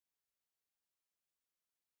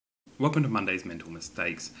Welcome to Monday's Mental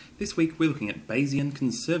Mistakes. This week we're looking at Bayesian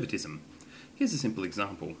Conservatism. Here's a simple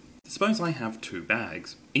example. Suppose I have two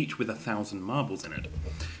bags, each with 1,000 marbles in it.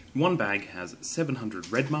 One bag has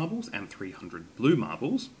 700 red marbles and 300 blue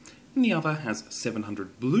marbles, and the other has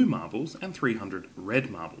 700 blue marbles and 300 red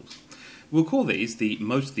marbles. We'll call these the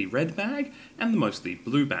mostly red bag and the mostly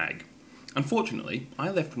blue bag. Unfortunately, I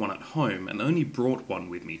left one at home and only brought one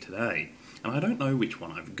with me today, and I don't know which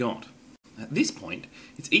one I've got. At this point,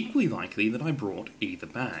 it's equally likely that I brought either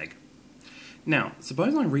bag. Now,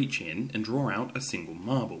 suppose I reach in and draw out a single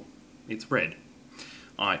marble. It's red.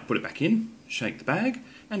 I put it back in, shake the bag,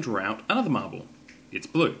 and draw out another marble. It's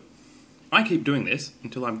blue. I keep doing this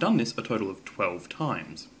until I've done this a total of 12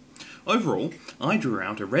 times. Overall, I drew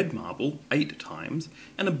out a red marble 8 times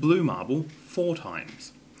and a blue marble 4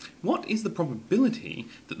 times. What is the probability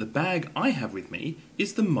that the bag I have with me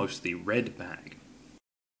is the mostly red bag?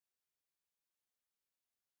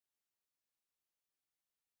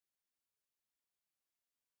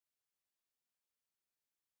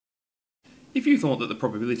 If you thought that the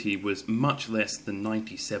probability was much less than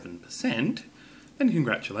 97%, then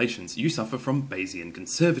congratulations, you suffer from Bayesian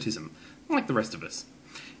Conservatism, like the rest of us.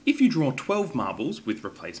 If you draw 12 marbles with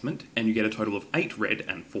replacement and you get a total of 8 red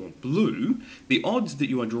and 4 blue, the odds that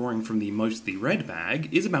you are drawing from the mostly red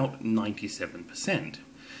bag is about 97%.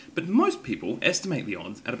 But most people estimate the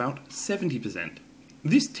odds at about 70%.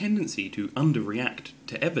 This tendency to underreact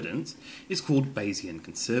to evidence is called Bayesian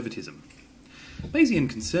Conservatism. Bayesian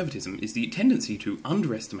conservatism is the tendency to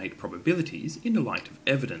underestimate probabilities in the light of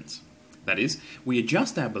evidence. That is, we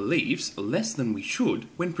adjust our beliefs less than we should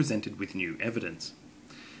when presented with new evidence.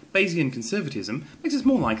 Bayesian conservatism makes us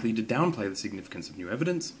more likely to downplay the significance of new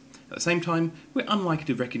evidence. At the same time, we're unlikely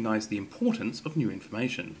to recognise the importance of new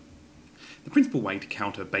information. The principal way to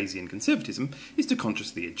counter Bayesian conservatism is to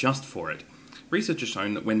consciously adjust for it. Research has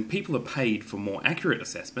shown that when people are paid for more accurate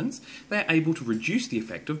assessments, they are able to reduce the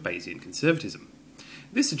effect of Bayesian conservatism.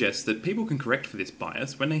 This suggests that people can correct for this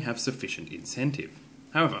bias when they have sufficient incentive.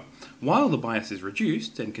 However, while the bias is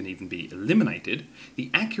reduced and can even be eliminated, the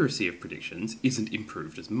accuracy of predictions isn't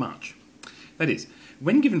improved as much. That is,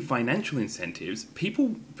 when given financial incentives,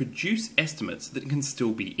 people produce estimates that can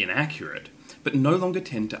still be inaccurate, but no longer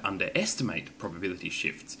tend to underestimate probability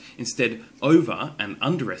shifts, instead over and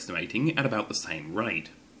underestimating at about the same rate.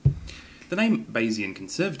 The name Bayesian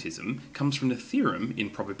conservatism comes from the theorem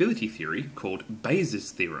in probability theory called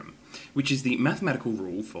Bayes' theorem, which is the mathematical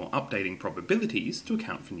rule for updating probabilities to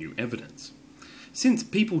account for new evidence. Since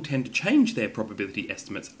people tend to change their probability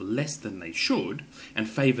estimates less than they should and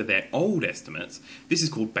favour their old estimates, this is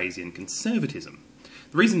called Bayesian conservatism.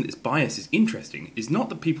 The reason this bias is interesting is not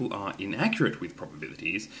that people are inaccurate with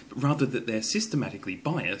probabilities, but rather that they're systematically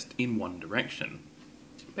biased in one direction.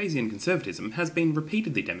 Bayesian conservatism has been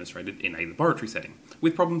repeatedly demonstrated in a laboratory setting,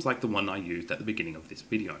 with problems like the one I used at the beginning of this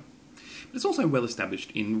video. But it's also well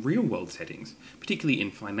established in real-world settings, particularly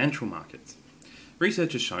in financial markets.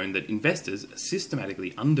 Research has shown that investors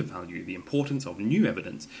systematically undervalue the importance of new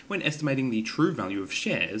evidence when estimating the true value of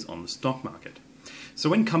shares on the stock market.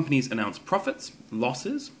 So when companies announce profits,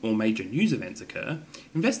 losses, or major news events occur,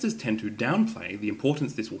 investors tend to downplay the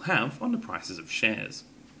importance this will have on the prices of shares.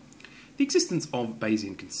 The existence of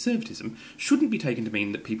Bayesian conservatism shouldn't be taken to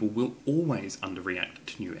mean that people will always underreact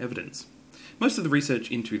to new evidence. Most of the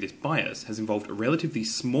research into this bias has involved relatively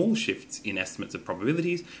small shifts in estimates of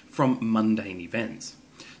probabilities from mundane events.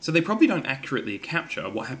 So they probably don't accurately capture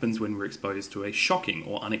what happens when we're exposed to a shocking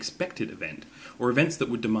or unexpected event, or events that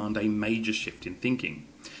would demand a major shift in thinking.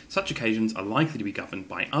 Such occasions are likely to be governed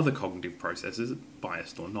by other cognitive processes,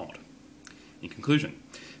 biased or not. In conclusion,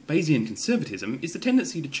 Bayesian conservatism is the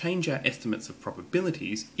tendency to change our estimates of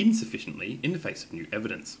probabilities insufficiently in the face of new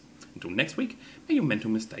evidence. Until next week, may your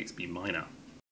mental mistakes be minor.